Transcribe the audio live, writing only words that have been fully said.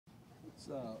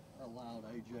What's allowed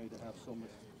AJ to have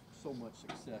so much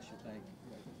success, you think,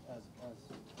 as a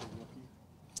rookie?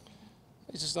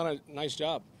 He's just done a nice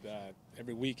job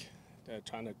every week,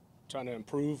 trying to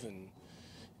improve and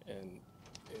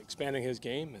expanding his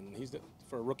game. And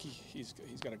for a rookie, he's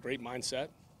got a great mindset,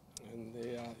 and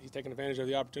he's taking advantage of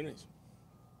the opportunities.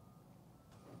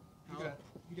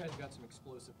 You guys got some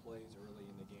explosive plays early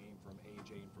in the game from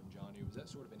AJ and from Jonnu. Was that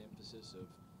sort of an emphasis of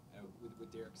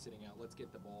with Derek sitting out, let's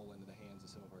get the ball into the hands of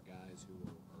some of our guys who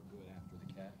are good after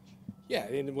the catch? Yeah,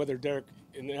 and whether Derek,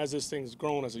 and as this thing's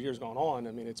grown, as the year's gone on,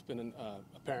 I mean, it's been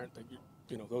apparent that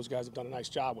those guys have done a nice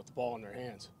job with the ball in their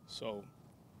hands. So,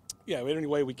 yeah, any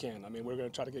way we can. I mean, we're going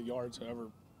to try to get yards however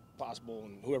possible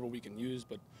and whoever we can use.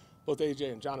 But both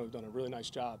AJ and Jonnu have done a really nice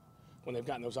job when they've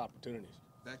gotten those opportunities.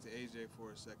 Back to AJ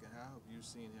for a second. How have you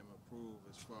seen him improve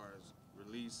as far as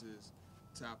releases,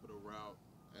 top of the route,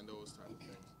 and those type of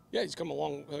things? Yeah, he's come a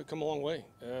long way.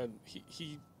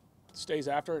 He stays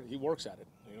after it. He works at it.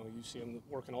 You see him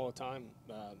working all the time,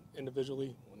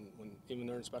 individually, when even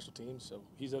they're in special teams. So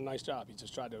he's done a nice job. He's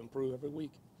just tried to improve every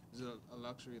week. Is it a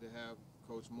luxury to have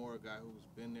Coach Moore, a guy who's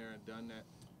been there and done that?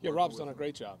 Yeah, Rob's done a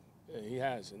great job. He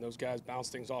has, and those guys bounce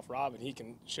things off Rob, and he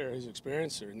can share his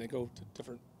experience, and they go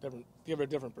to give a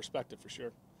different perspective for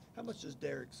sure. How much does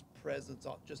Derek's presence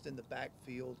just in the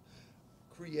backfield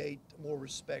create more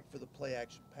respect for the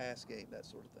play-action pass game, that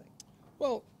sort of thing?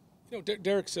 Well,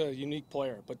 Derek's a unique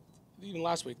player, but even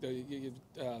last week,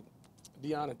 Deion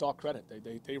and Doc credit,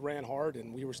 they ran hard,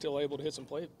 and we were still able to hit some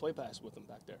play pass with them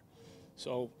back there.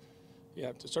 So,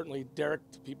 yeah, certainly Derek,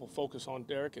 people focus on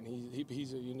Derek, and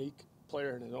he's a unique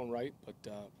player in his own right, but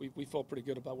we felt pretty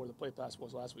good about where the play pass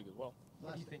was last week as well.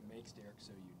 What do you think makes Derek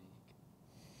so unique?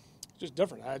 Just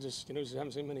different. I just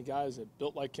haven't seen many guys that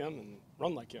built like him and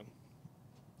run like him.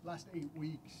 Last 8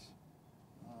 weeks,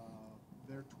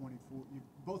 they're 24.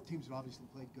 Both teams have obviously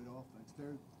played good offense.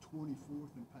 They're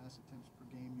 24th in pass attempts per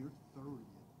game. You're 30th.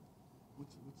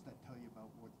 What's that tell you about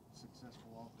what successful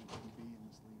offense can be in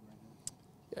this league right now?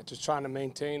 Yeah, just trying to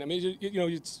maintain. I mean,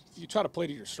 you try to play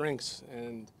to your strengths,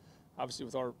 and obviously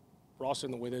with our roster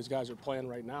and the way those guys are playing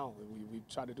right now, we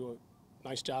try to do a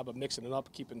nice job of mixing it up,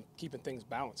 keeping things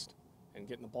balanced, and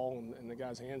getting the ball in the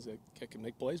guys' hands that can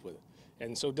make plays with it.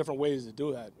 And so different ways to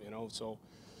do that, So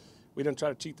we didn't try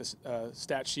to cheat the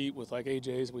stat sheet with like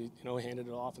AJ's. We handed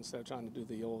it off instead of trying to do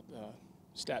the old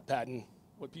stat pattern,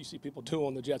 what you see people do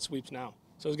on the jet sweeps now.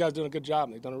 So those guys are doing a good job.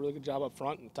 And they've done a really good job up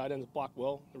front, and the tight ends block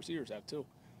well. The receivers have too.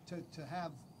 To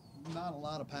have not a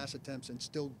lot of pass attempts and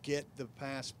still get the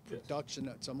pass production,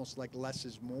 it's almost like less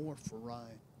is more for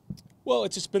Ryan. Well,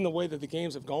 it's just been the way that the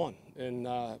games have gone, and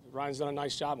Ryan's done a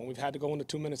nice job. And we've had to go into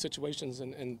 2-minute situations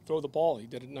and throw the ball. He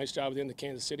did a nice job at the end of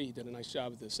Kansas City. He did a nice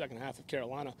job at the second half of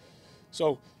Carolina.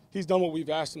 So he's done what we've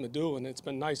asked him to do, and it's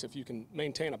been nice. If you can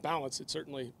maintain a balance, it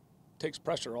certainly takes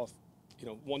pressure off,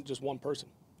 just one person.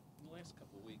 In the last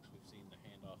couple of weeks, we've seen the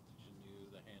handoff to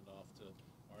Jonnu, the handoff to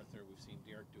Arthur. We've seen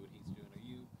Derek do what he's doing.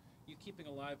 Are you keeping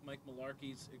alive Mike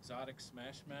Mularkey's exotic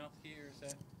smash mouth here? Is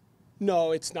that?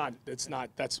 No, it's not. It's not.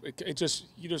 You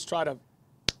just try to,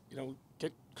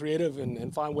 get creative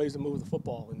and find ways to move the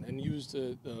football and use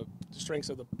the strengths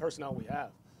of the personnel we have.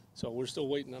 So we're still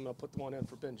waiting. I'm going to put them on in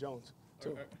for Ben Jones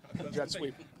too. Jet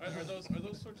sweep. Are those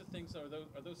sorts of things? Are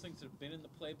those things that have been in the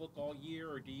playbook all year,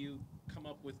 or do you come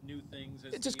up with new things?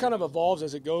 It just kind of evolves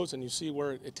as it goes, and you see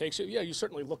where it takes you. Yeah, you're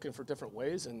certainly looking for different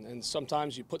ways, and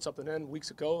sometimes you put something in weeks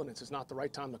ago, and it's just not the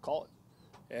right time to call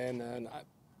it. And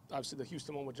obviously the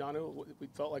Houston one with Jonnu, we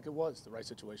felt like it was the right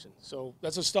situation. So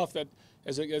that's the stuff that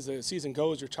as the season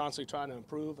goes, you're constantly trying to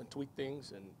improve and tweak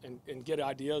things and get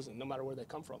ideas, and no matter where they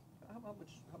come from.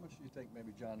 How much do you think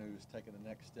maybe Jonnu has taken the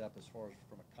next step as far as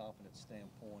from a confidence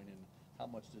standpoint, and how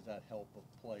much does that help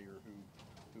a player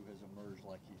who has emerged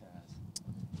like he has?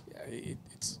 Yeah,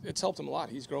 it's helped him a lot.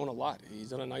 He's grown a lot. He's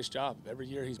done a nice job every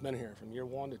year he's been here, from year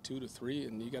 1 to 2 to 3,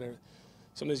 and you got to.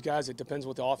 Some of these guys, it depends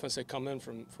what the offense they come in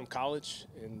from college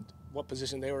and what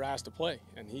position they were asked to play.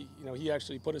 And he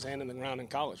actually put his hand in the ground in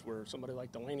college, where somebody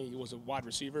like Delaney, he was a wide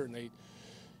receiver, and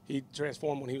he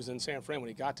transformed when he was in San Fran when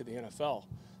he got to the NFL.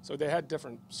 So they had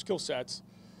different skill sets,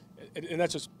 and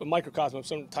that's just a microcosm of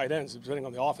some tight ends, depending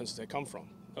on the offenses they come from.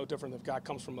 No different if a guy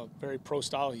comes from a very pro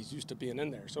style, he's used to being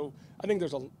in there. So I think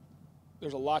there's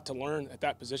a lot to learn at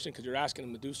that position, because you're asking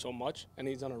him to do so much, and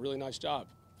he's done a really nice job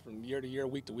from year to year,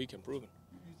 week to week, improving.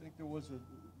 You think there was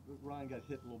Ryan got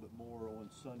hit a little bit more on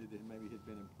Sunday than maybe he'd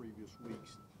been in previous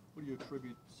weeks? What do you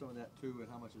attribute some of that to, and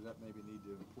how much does that maybe need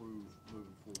to improve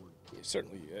moving forward? Yeah,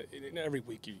 certainly, in every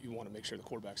week you want to make sure the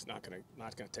quarterback's not going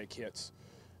to take hits.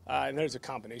 And there's a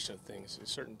combination of things.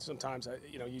 Sometimes,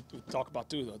 you know, you talk about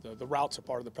too, the routes are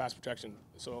part of the pass protection.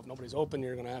 So if nobody's open,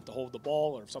 you're going to have to hold the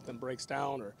ball, or if something breaks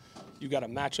down, or you got a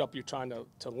matchup you're trying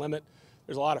to limit.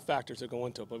 There's a lot of factors that go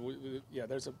into it. But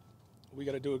we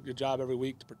got to do a good job every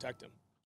week to protect him.